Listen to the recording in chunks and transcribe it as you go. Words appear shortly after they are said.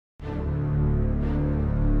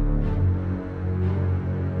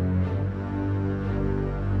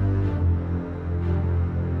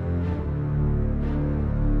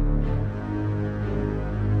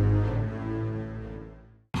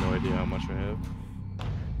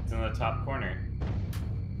It's in the top corner.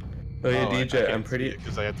 Oh yeah, DJ, I I'm pretty.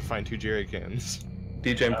 because I have to find 2 jerry cans.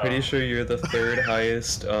 DJ, I'm pretty sure you're the third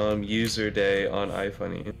highest user day on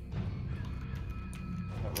iFunny.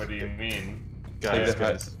 What do you mean? Guys,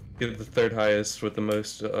 You're the third highest with the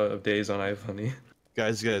most days on iFunny.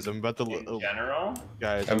 Guys, I'm about to. In general?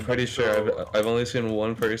 Guys, I'm pretty sure I've only seen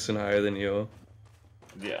one person higher than you.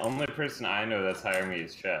 The only person I know that's higher than me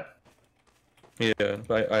is Chef. Yeah,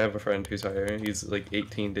 I have a friend who's higher. He's like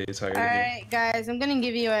 18 days higher than you. Alright, guys, I'm gonna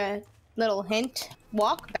give you a little hint.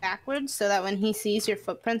 Walk backwards so that when he sees your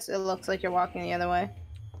footprints, it looks like you're walking the other way.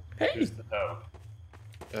 Hey! Who's the toe?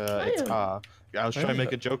 It's I was trying to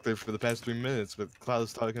make a joke there for the past 3 minutes, but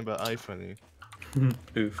Cloud's talking about iFunny.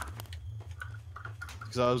 Oof.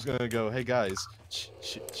 Because I was gonna go, hey guys.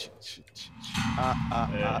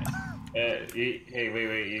 Hey,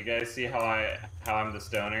 wait, you guys see how I'm the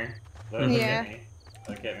stoner? Look Yeah. at me.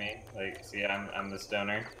 Look at me. Like, see, I'm the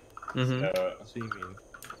stoner. Mm-hmm. So, What do you mean?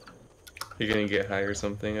 You're gonna get high or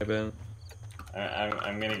something, I bet.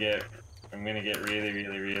 I'm gonna get really,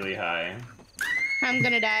 really, really high. I'm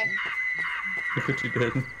gonna die. Look what you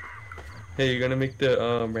did. Hey, you're gonna make the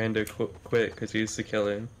rando quit because he's the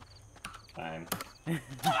killer. Fine.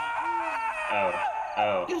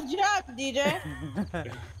 Oh. Good job, DJ.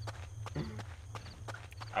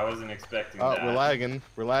 I wasn't expecting Oh, that.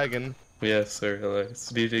 we're lagging. Yes, sir.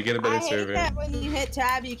 So DJ, get a better I hate server. that when you hit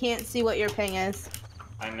tab, you can't see what your ping is.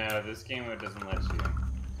 I know, this game mode doesn't let you.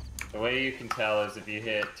 The way you can tell is if you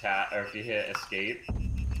hit tab, or if you hit escape,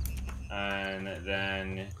 and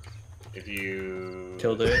then if you...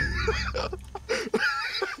 Tilde?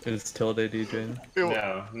 It's tilde, DJ?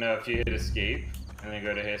 No, if you hit escape, and then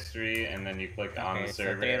go to history, and then you click on the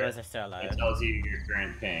server, so 3 of us are still alive. it tells you your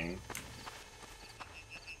current ping.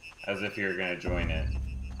 As if you're gonna join it.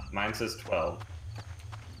 Mine says 12.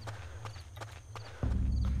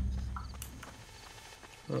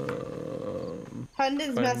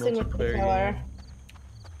 Hundan's Find messing with the multiplayer killer.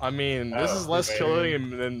 I mean, this is less killing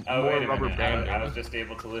and more wait a rubber minute. banding. I was just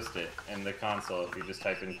able to list it in the console if you just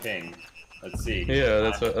type in ping. Let's see. Yeah,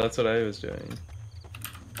 that's what I was doing.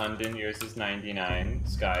 Hundan, yours is 99.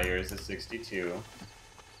 Sky, yours is 62.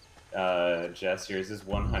 Jess, yours is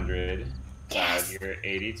 100. Yes. You're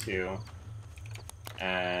 82.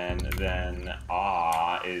 And then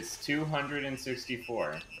is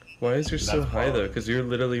 264. Why is yours so That's high though? quality. Because you're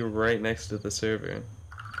literally right next to the server.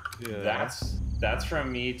 Yeah. That's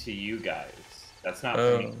from me to you guys. That's not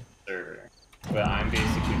Oh. from me to the server. But I'm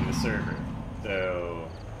basically the server. So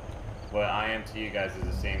what I am to you guys is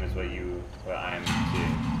the same as what I am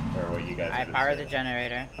to, or what you guys I are to powered the server.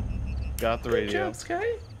 generator. Got the Good radio. job,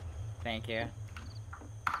 Sky. Thank you.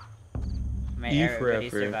 May E everybody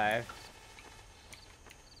forever. survive.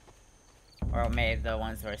 Or may the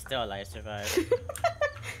ones who are still alive survive.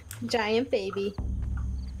 Giant baby.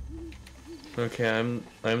 Okay, I'm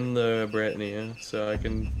the Brittany, so I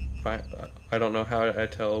can find. I don't know how I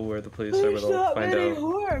tell where the police are, but I'll find out.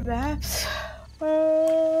 horror maps.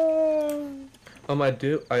 I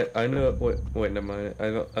do. I know. Wait, never mind. I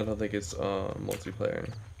don't think it's multiplayer.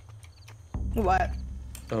 What?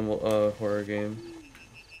 Horror game.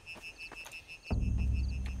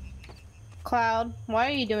 Cloud, why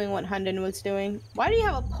are you doing what Hundan was doing? Why do you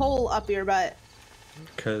have a pole up your butt?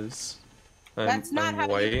 Cause That's not I'm how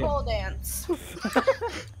white. you pole dance.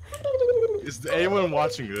 Is anyone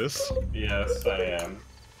watching this? Yes, I am.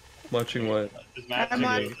 Watching what? Just I'm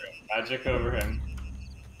on- magic over him.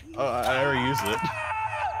 Oh, I already used it.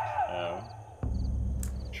 Oh.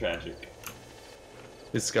 Tragic.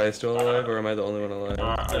 Is Sky still alive, or am I the only one alive?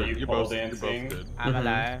 Are you You're pole both dancing? good. I'm Mhm.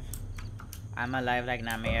 alive. I'm alive like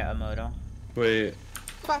Namiya Omoto. Wait,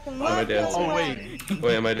 Fucking Am I love dancing? Oh this one.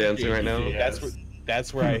 wait, am I dancing right now? Yeah.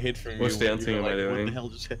 That's where I hid from you. What's when you dancing were am I like, doing? What the hell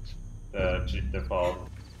just hit? The default.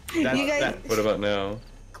 That's, You guys- What about now?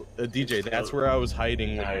 DJ, that's where I was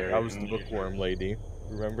hiding. When Higher I was the than bookworm lady.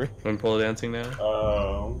 Remember? I'm pole dancing now.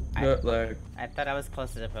 Oh. Like I thought I was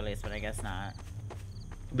close to the police, but I guess not.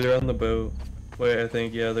 they're on the boat. Wait, I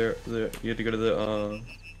think yeah, they're. You have to go to the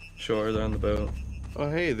shore. They're on the boat. Oh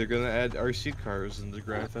hey, they're gonna add RC cars into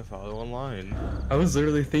Grand Theft Auto Online. I was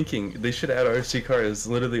literally thinking they should add RC cars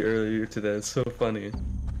literally earlier today. It's so funny.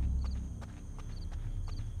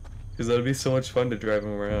 Because that would be so much fun to drive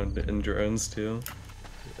them around in drones too.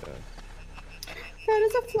 That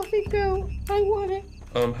is a fluffy goat. I want it.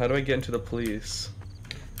 How do I get into the police?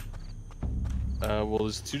 Well,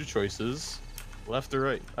 there's 2 choices, left or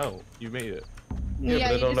right. Oh, you made it. Yeah, but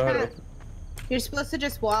I you don't just know how kinda, to. You're supposed to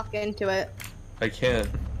just walk into it. I can't.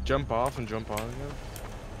 Jump off and jump on again.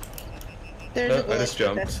 There's a I just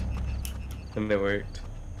glitch with jumped. And it worked.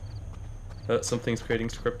 Something's creating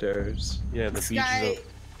script errors. Yeah, the beach Sky, is up.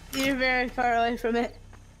 you're very far away from it.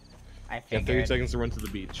 I You have 30 figured. seconds to run to the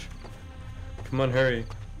beach. Come on, hurry.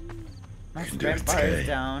 My sprint bar is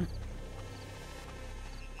down.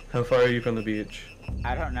 How far are you from the beach?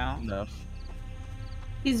 I don't know. Enough.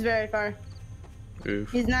 He's very far.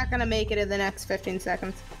 Oof. He's not gonna make it in the next 15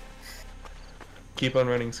 seconds. Keep on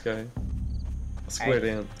running, Sky. Square Alright.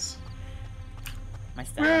 dance. My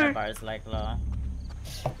stamina bar is like low.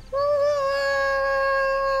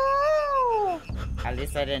 At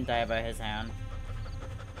least I didn't die by his hand.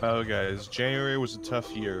 Oh, guys, January was a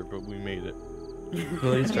tough year, but we made it.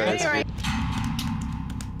 Please try January.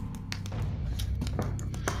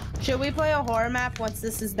 Should we play a horror map once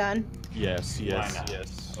this is done? Yes, yes, not?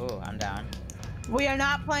 yes. Oh, I'm down. We are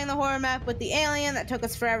not playing the horror map with the alien that took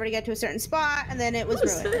us forever to get to a certain spot, and then it was What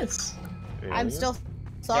is ruined. this? I'm still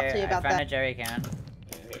salty Jerry, about I found a that. jerry can.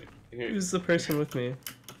 Who's the person with me?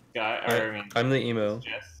 Guy, or, I mean, I'm the emo.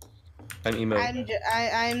 Jess? I'm emo.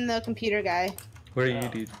 I'm the computer guy. Where are you, Oh.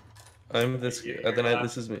 dude? I'm this. Your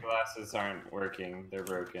This is me. Glasses aren't working. They're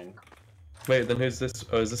broken. Wait, then who's this?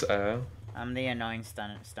 Oh, is this Al? I'm the annoying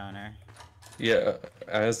stoner. Yeah,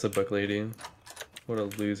 as the book lady. What a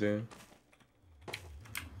loser.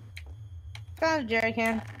 Found a jerry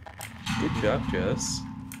can. Good job, Jess.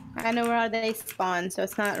 I know where they spawn, so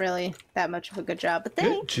it's not really that much of a good job, but Good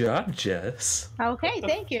thanks. job, Jess. Okay,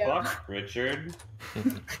 thank you. Fuck, Richard.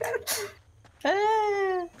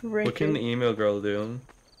 What can the email girl do?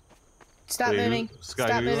 Stop Wait, moving. Sky,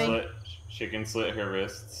 Stop who- moving. She can slit her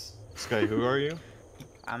wrists. Sky, who are you?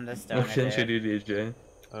 I'm the stoner. What can she dude. do, DJ?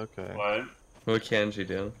 Okay. What? What can she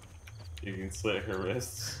do? You can slit her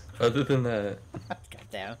wrists. Other than that,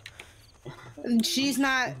 Goddamn. She's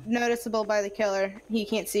not noticeable by the killer. He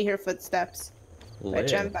can't see her footsteps,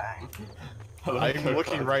 which I'm lit. fine. I'm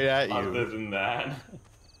looking right at you. Other than that.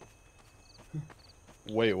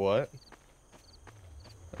 Wait, what?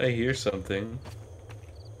 I hear something,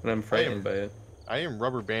 and I'm frightened by it. I am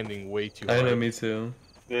rubber banding way too I hard. know, me too.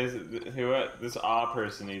 This awe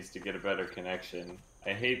person needs to get a better connection.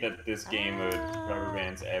 I hate that this game mode rubber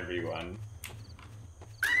bands everyone.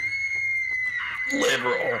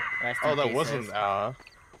 Liberal. Rest Oh, in that pieces. wasn't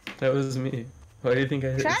That was me. Why do you think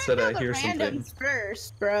I Try said to I know hear the something? randoms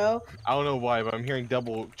first, bro. I don't know why, but I'm hearing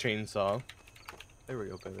double chainsaw. There we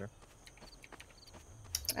go, better.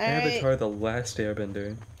 Alright. Avatar: The Last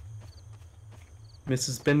Airbender.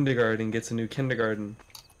 Mrs. Bendergarden gets a new kindergarten.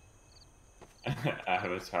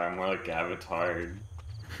 Avatar, more like Avatar.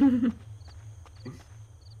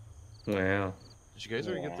 Wow. Did you guys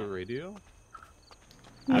already get the radio?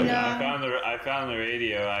 No. I found the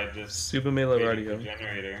radio. I just Super Mela waited for Radio.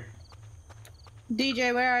 generator.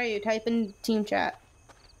 DJ, where are you? Type in team chat.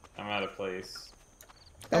 I'm out of place.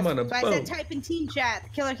 I'm on a So I said boat. type in team chat. The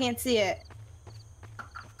killer can't see it.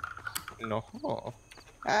 No.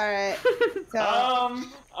 Alright. So,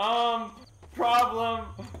 Problem.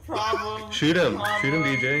 Shoot him! Shoot him, problem.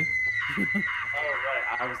 DJ! Oh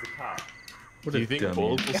right, I was the cop. What Do a you think dummy.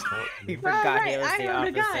 bullets will stop? You forgot right, he was I the own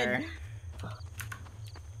a gun. officer.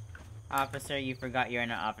 Officer, you forgot you're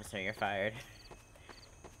an officer. You're fired.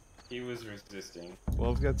 He was resisting.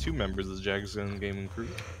 Well, I've got two members of the Jackson Gaming crew.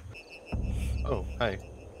 Oh, hi.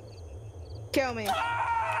 kill me.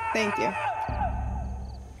 Thank you.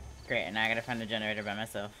 Great, and now I gotta find the generator by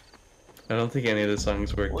myself. I don't think any of the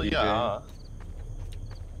songs work, Well, DJ. yeah.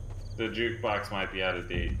 The jukebox might be out of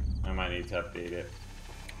date. I might need to update it.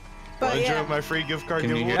 But Enjoy yeah, my free gift card Can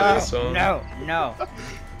you giveaway. hear that song? No, no.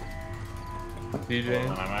 DJ?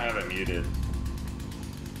 Hold on, I might have it muted.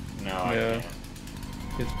 No, I Yeah. can't.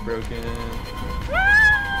 It's broken.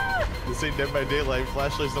 This ain't Dead by Daylight.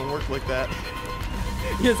 Flashlights don't work like that.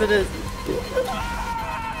 Yes, it is.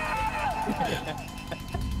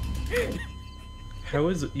 How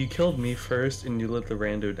is it? You killed me first and you let the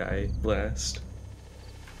rando die last.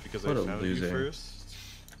 Because What I a found loser. you first.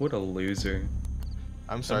 What a loser.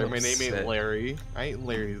 I'm sorry, I'm my name upset. ain't Larry. I ain't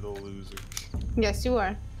Larry the loser. yes, you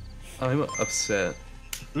are. I'm upset.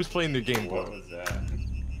 Who's playing the Game What Boy? was that?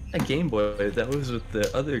 A Game Boy, that was with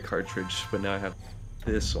the other cartridge, but now I have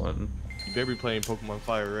this one. You better be playing Pokemon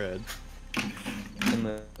Fire Red. And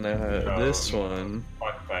then I have Oh. this one.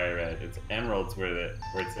 Fuck Fire Red. It's Emerald's where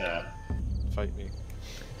it's at. Fight me.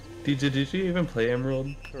 DJ, did you even play Emerald?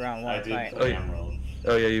 Round I one did fight. play yeah. Emerald.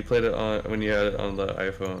 Oh yeah, you played it on when you had it on the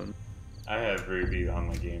iPhone. I had Ruby on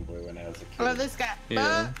my Game Boy when I was a kid. I love this guy.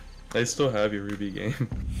 Yeah. I still have your Ruby game.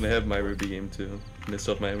 I have my Ruby game too. And I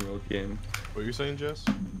still have my Emerald game. What are you saying, Jess?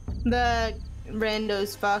 The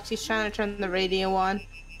rando's Fox, he's trying to turn the radio on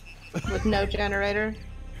with no generator.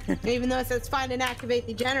 Even though it says find and activate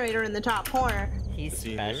the generator in the top corner, He's Is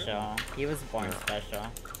he in here? special. He was born Yeah. special.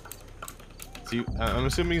 See, I'm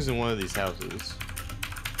assuming he's in one of these houses.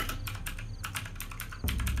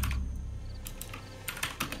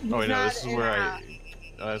 Oh wait, no, not this is in where a- I.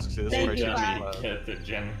 Oh, this is Thank where I you, changed Bob. my lab. Get the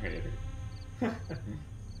generator.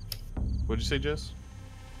 What'd you say, Jess?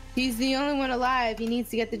 He's the only one alive. He needs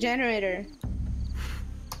to get the generator.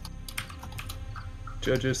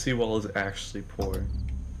 JoJo's seawall is actually poor.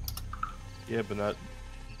 Yeah, but not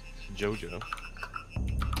JoJo.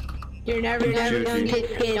 You're never Judy. gonna get escape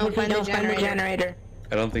if you don't find the generator.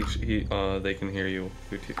 I don't think they can hear you.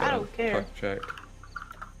 I don't care. Talk check.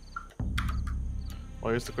 Well,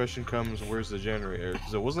 I guess the question comes, where's the generator?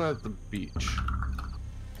 Because it wasn't at the beach.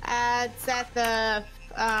 It's at the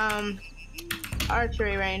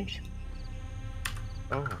archery range.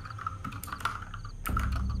 Oh.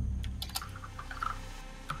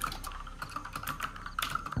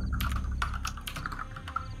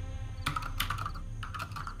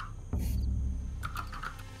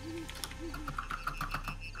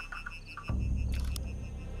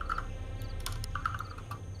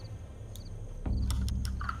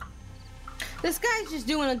 This guy's just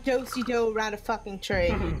doing a do-si-do around a fucking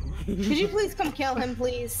tree. Could you please come kill him,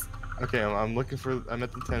 please? Okay, I'm looking for. I'm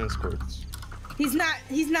at the tennis courts. He's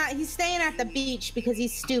staying at the beach because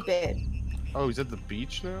he's stupid. Oh, he's at the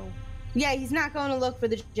beach now? Yeah, he's not going to look for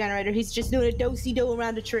the generator. He's just doing a do-si-do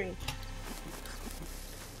around a tree.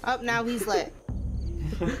 Oh, now he's lit.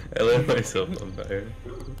 I lit myself on fire.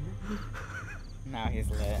 Now he's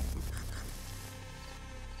lit.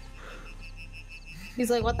 He's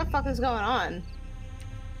like, what the fuck is going on?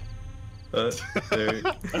 There.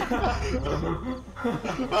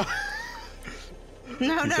 No, He's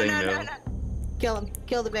no, saying no, no, no. no. Kill him.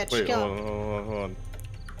 Kill the bitch. Wait, Kill hold him. on, hold on.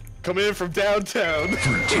 Coming in from downtown.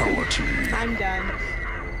 I'm done.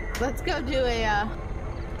 Let's go do a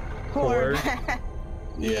horror. Horror?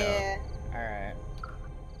 Yeah.